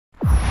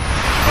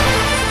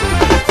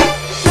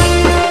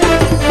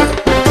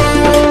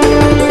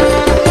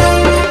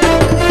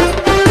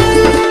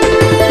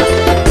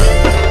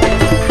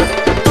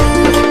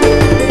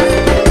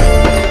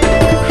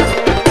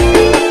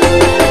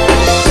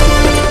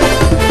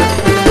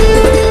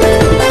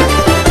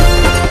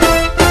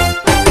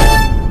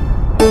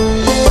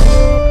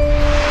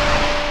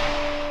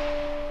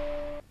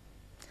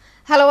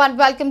Namaskar.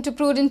 Welcome to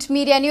Prudent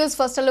Media News.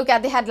 First a look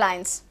at the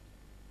headlines.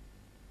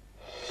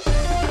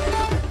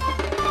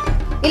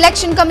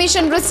 Election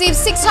Commission received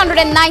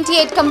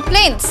 698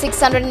 complaints,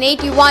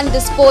 681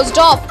 disposed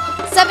of,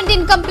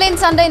 17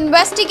 complaints under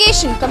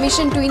investigation.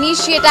 Commission to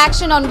initiate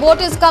action on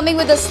voters coming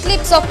with the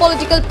slips of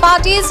political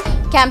parties.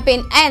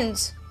 Campaign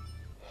ends.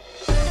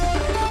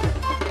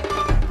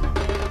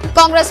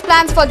 Congress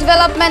plans for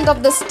development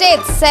of the state,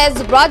 says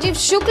Rajiv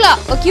Shukla,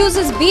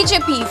 accuses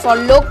BJP for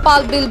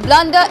Lokpal bill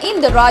blunder in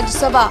the Rajya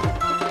Sabha.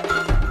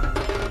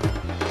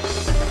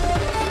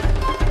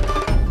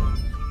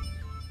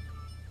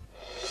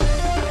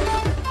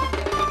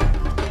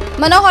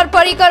 Manohar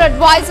Parrikar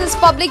advises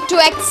public to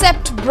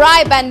accept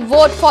bribe and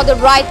vote for the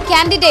right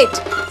candidate,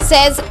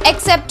 says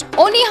accept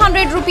only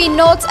 100 rupee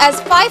notes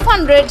as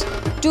 500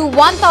 to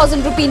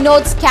 1000 rupee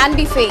notes can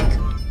be fake.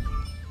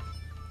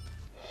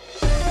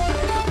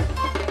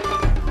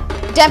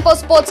 Tempo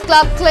Sports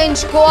Club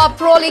clinched Goa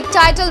Pro League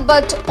title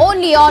but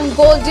only on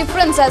goal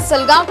difference as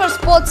Salgaonkar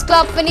Sports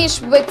Club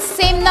finished with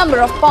same number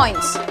of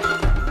points.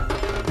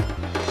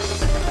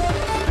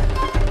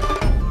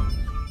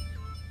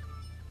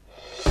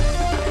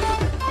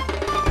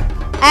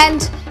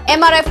 And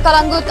MRF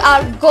Kalangut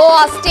are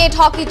Goa State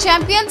Hockey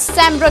Champions.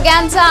 Sam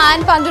Braganza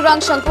and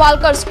Pandurang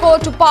Shankwalkar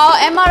scored to power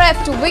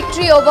MRF to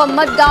victory over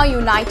Madgaon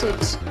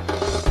United.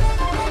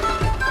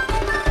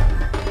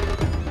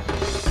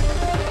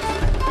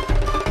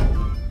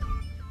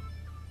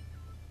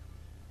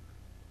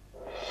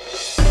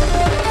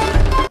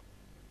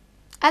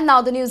 And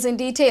now the news in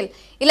detail.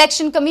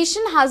 Election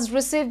Commission has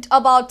received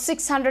about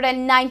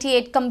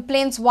 698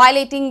 complaints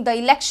violating the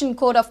Election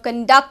Code of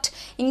Conduct,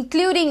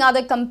 including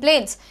other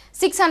complaints.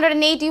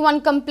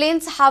 681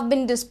 complaints have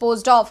been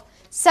disposed of.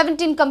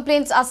 17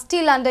 complaints are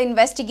still under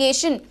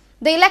investigation.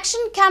 The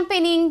election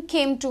campaigning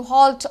came to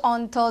halt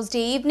on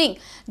Thursday evening.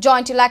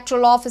 Joint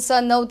Electoral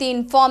Officer Navti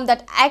informed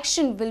that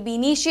action will be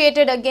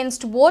initiated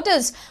against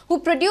voters who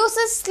produce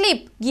a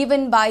slip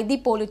given by the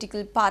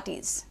political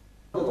parties.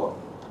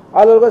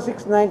 All over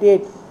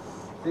 698.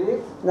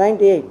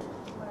 98.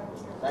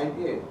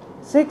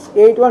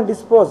 681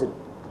 disposed.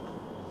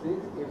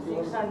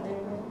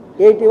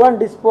 81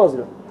 disposed.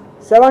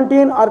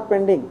 17 are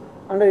pending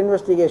under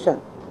investigation.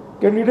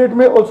 Candidate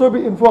may also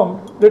be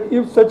informed that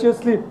if such a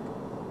slip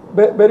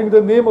bearing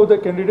the name of the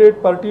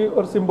candidate, party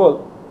or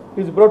symbol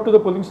is brought to the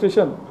polling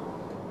station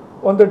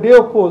on the day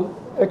of poll,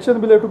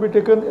 action will have to be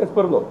taken as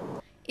per law.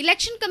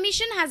 Election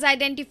Commission has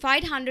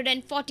identified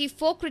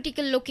 144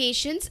 critical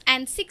locations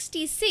and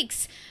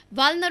 66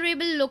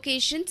 vulnerable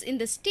locations in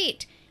the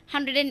state.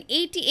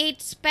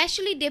 188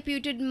 specially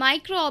deputed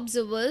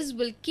micro-observers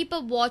will keep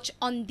a watch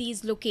on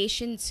these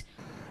locations.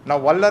 Now,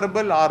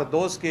 vulnerable are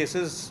those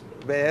cases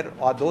where,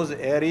 or those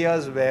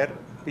areas where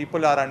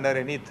people are under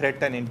any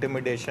threat and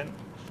intimidation,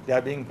 they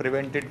are being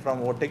prevented from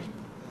voting,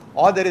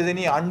 or there is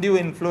any undue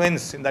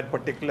influence in that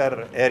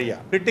particular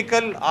area.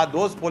 Critical are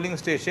those polling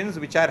stations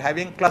which are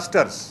having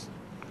clusters.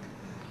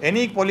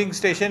 Any polling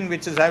station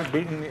which is a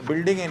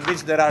building in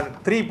which there are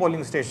 3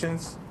 polling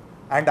stations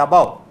and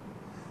above.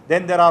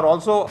 Then there are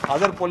also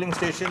other polling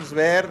stations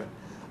where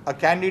a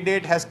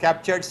candidate has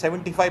captured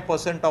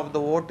 75% of the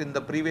vote in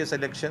the previous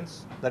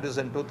elections, that is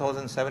in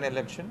 2007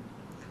 election.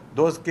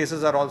 Those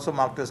cases are also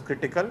marked as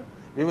critical.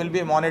 We will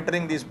be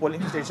monitoring these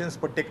polling stations,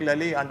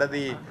 particularly under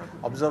the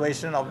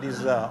observation of these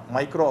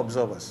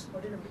micro-observers.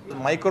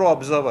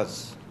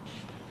 Micro-observers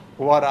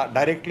who are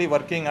directly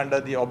working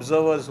under the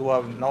observers who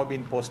have now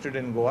been posted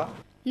in Goa.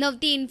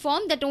 Navti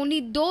informed that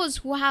only those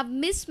who have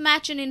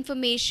mismatch in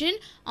information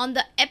on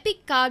the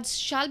EPIC cards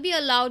shall be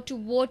allowed to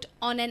vote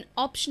on an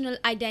optional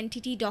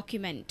identity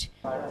document.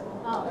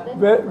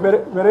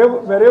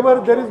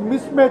 Wherever there is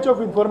mismatch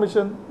of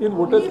information in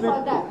voter slip,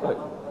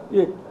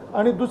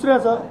 and दूसरे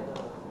असा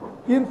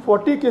in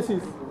 40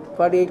 cases,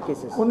 48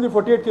 cases. only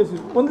 48 cases,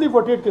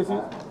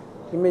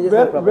 Images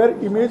where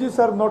images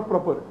are not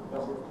proper,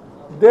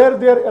 there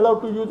they are allowed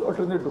to use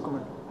alternate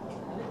document.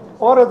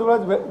 Or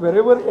otherwise,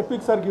 wherever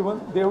epics are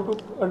given, they have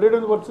to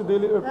 100 words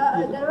daily. There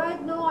was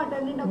no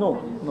alternate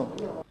document.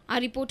 No. Our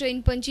reporter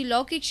in Panji,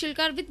 Laukik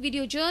Shilkar, with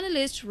video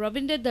journalist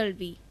Ravinder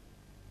Dalvi.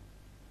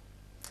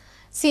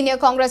 Senior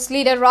Congress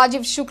leader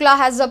Rajiv Shukla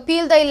has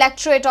appealed the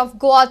electorate of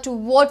Goa to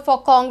vote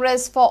for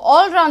Congress for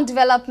all-round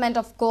development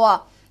of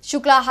Goa.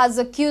 Shukla has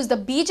accused the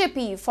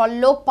BJP for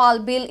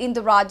Lokpal bill in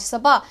the Rajya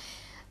Sabha.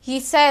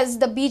 He says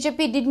the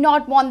BJP did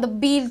not want the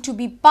bill to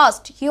be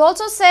passed. He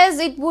also says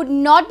it would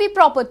not be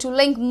proper to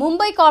link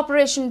Mumbai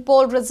Corporation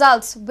poll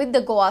results with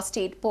the Goa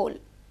state poll.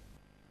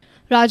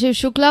 Rajiv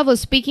Shukla was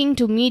speaking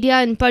to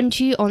media in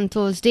Panchi on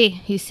Thursday.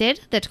 He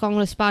said that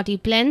Congress party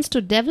plans to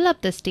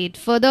develop the state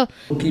further.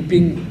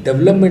 Keeping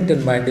development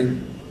in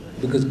mind,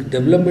 because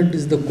development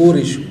is the core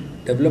issue.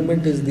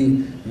 Development is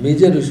the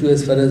major issue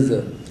as far as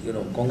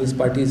Congress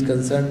party is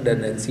concerned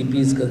and NCP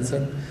is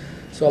concerned.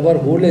 So our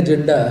whole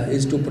agenda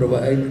is to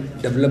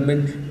provide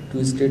development to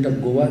the state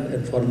of Goa,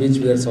 and for which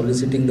we are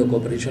soliciting the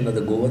cooperation of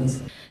the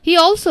Goans. He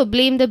also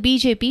blamed the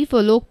BJP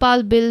for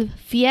Lokpal bill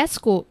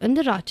fiasco in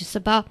the Rajya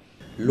Sabha.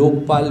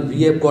 Lokpal,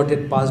 we have got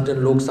it passed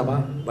in Lok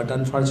Sabha, but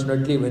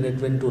unfortunately when it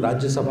went to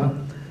Rajya Sabha,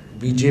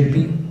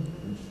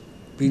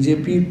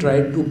 BJP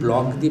tried to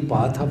block the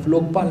path of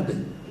Lokpal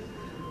bill.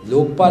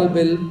 Lokpal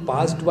bill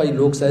passed by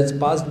Lok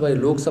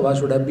Sabha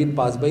should have been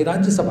passed by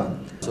Rajya Sabha.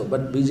 So,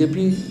 but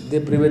BJP, they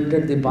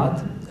prevented the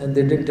path and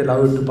they didn't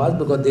allow it to pass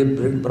because they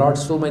brought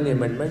so many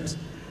amendments.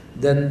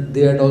 Then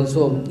they had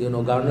also,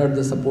 garnered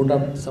the support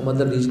of some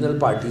other regional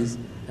parties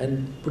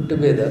and put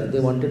together, they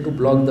wanted to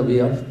block the way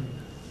of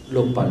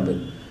Lokpal bill.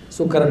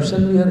 So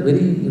corruption, we are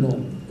very,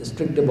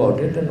 strict about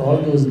it, and all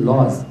those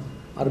laws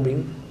are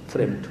being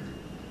framed.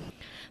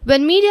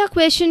 When media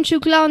questioned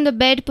Shukla on the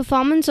bad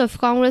performance of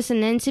Congress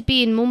and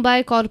NCP in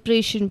Mumbai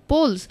corporation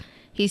polls,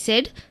 he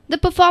said the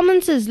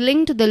performance is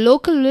linked to the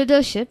local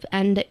leadership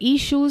and the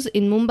issues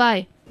in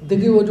Mumbai.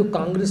 देखिए वो जो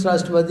कांग्रेस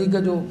राष्ट्रवादी का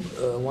जो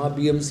वहाँ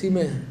BMC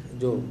में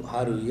जो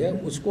हार हुई है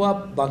उसको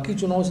आप बाकी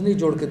चुनाव से नहीं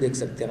जोड़ के देख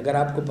सकते हैं। अगर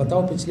आपको पता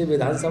हो पिछले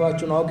विधानसभा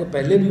चुनाव के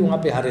पहले भी वहाँ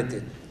पे हारे थे,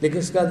 लेकिन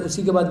उसके बाद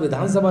उसी के बाद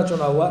विधानसभा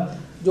चुनाव हुआ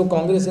जो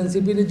कांग्रेस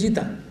एनसीपी ने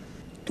जीता।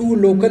 तो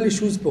लोकल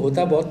इश्यूज़ पे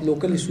होता, बहुत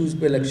लोकल इश्यूज़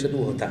पे इलेक्शन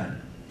वो होता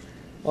है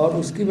और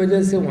उसकी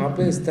वजह से वहाँ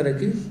पे इस तरह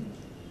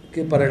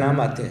के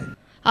परिणाम आते हैं।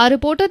 Our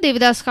reporter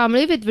Devidas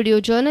Kamble with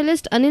video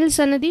journalist Anil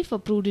Sanadi for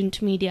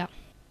Prudent Media.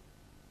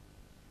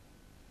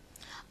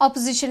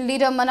 Opposition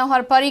leader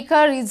Manohar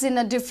Parrikar is in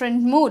a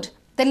different mood.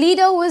 The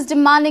leader, who is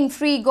demanding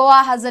free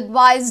Goa, has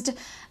advised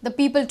the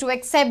people to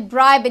accept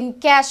bribe in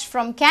cash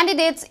from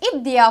candidates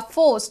if they are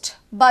forced,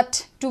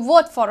 but to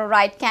vote for a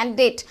right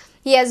candidate.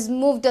 He has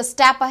moved a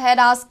step ahead,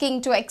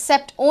 asking to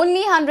accept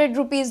only 100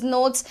 rupees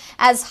notes,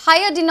 as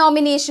higher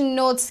denomination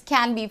notes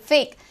can be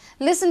fake.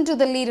 Listen to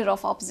the leader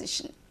of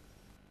opposition.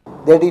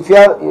 That if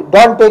you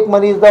don't take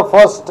money is the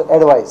first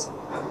advice.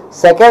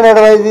 Second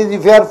advice is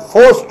if you are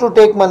forced to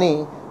take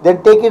money,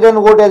 then take it and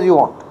vote as you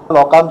want.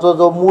 लोकांचो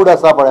जो mood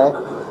आसा पळय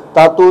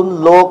तातून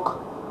लोक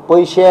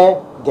पैसे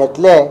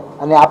घेतले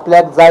आनी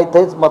आपल्याक जाय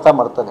थंयच मतां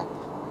मारतले.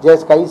 जे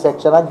काही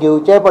सेक्शनाक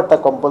घेवचेय पडटा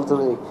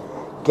कंपल्सरी.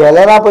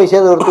 गेले ना पैसे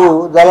जर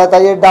तूं जाल्यार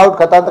ताजेर डावट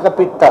खाता ताका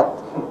पिट्टात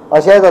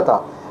अशेंय जाता.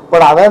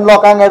 पण हांवें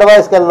लोकांक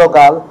एडवायस केल्लो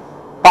काल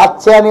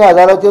 500 आनी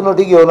 1000च्यो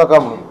नोटी घेवं नाका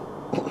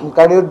म्हणून,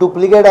 कारण ह्यो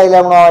डुप्लिकेट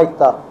आयल्या म्हणून हांव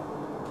आयकता.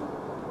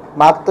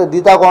 मागता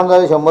दिता कोण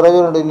जाल्यार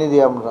 100च्यो नोटींनी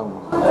दिया म्हणून सांगू.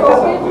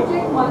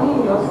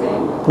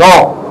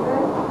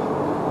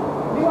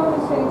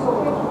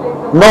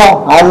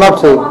 No, I am not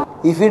saying.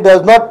 If he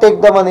does not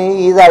take the money,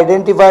 he is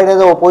identified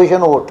as an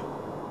opposition vote,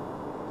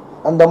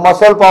 and the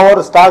muscle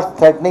power starts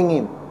threatening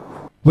him.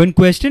 When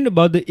questioned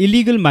about the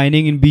illegal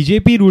mining in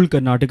BJP-ruled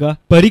Karnataka,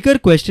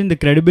 Parrikar questioned the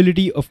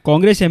credibility of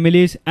Congress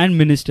MLAs and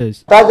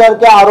ministers. भ्रष्टाचार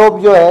के आरोप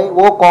जो है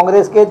वो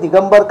कांग्रेस के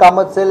दिगंबर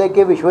कामत से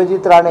लेके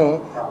विश्वजीत राणे,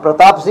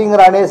 प्रताप सिंह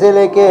राणे से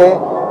लेके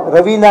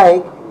रवि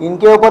नाइक,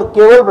 इनके ऊपर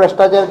केवल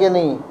भ्रष्टाचार के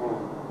नहीं,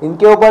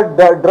 इनके ऊपर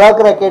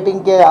ड्रग रैकेटिंग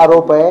के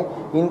आरोप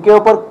है, इनके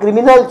ऊपर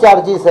क्रिमिनल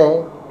चार्जेस है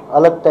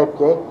अलग टाइप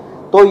के.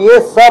 तो ये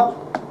सब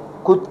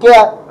खुद के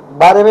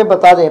बारे में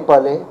बता दें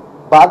पहले,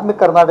 बाद में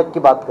कर्नाटक की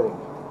बात करेंगे.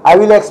 I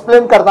will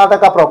explain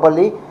Karnataka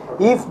properly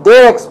if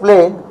they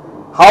explain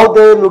how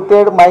they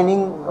looted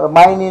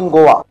mine in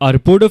Goa. Our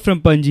reporter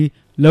from Panji,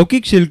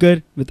 Laukik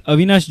Shilkar with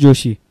Avinash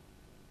Joshi.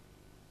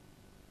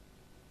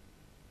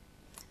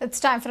 It's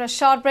time for a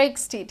short break.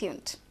 Stay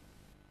tuned.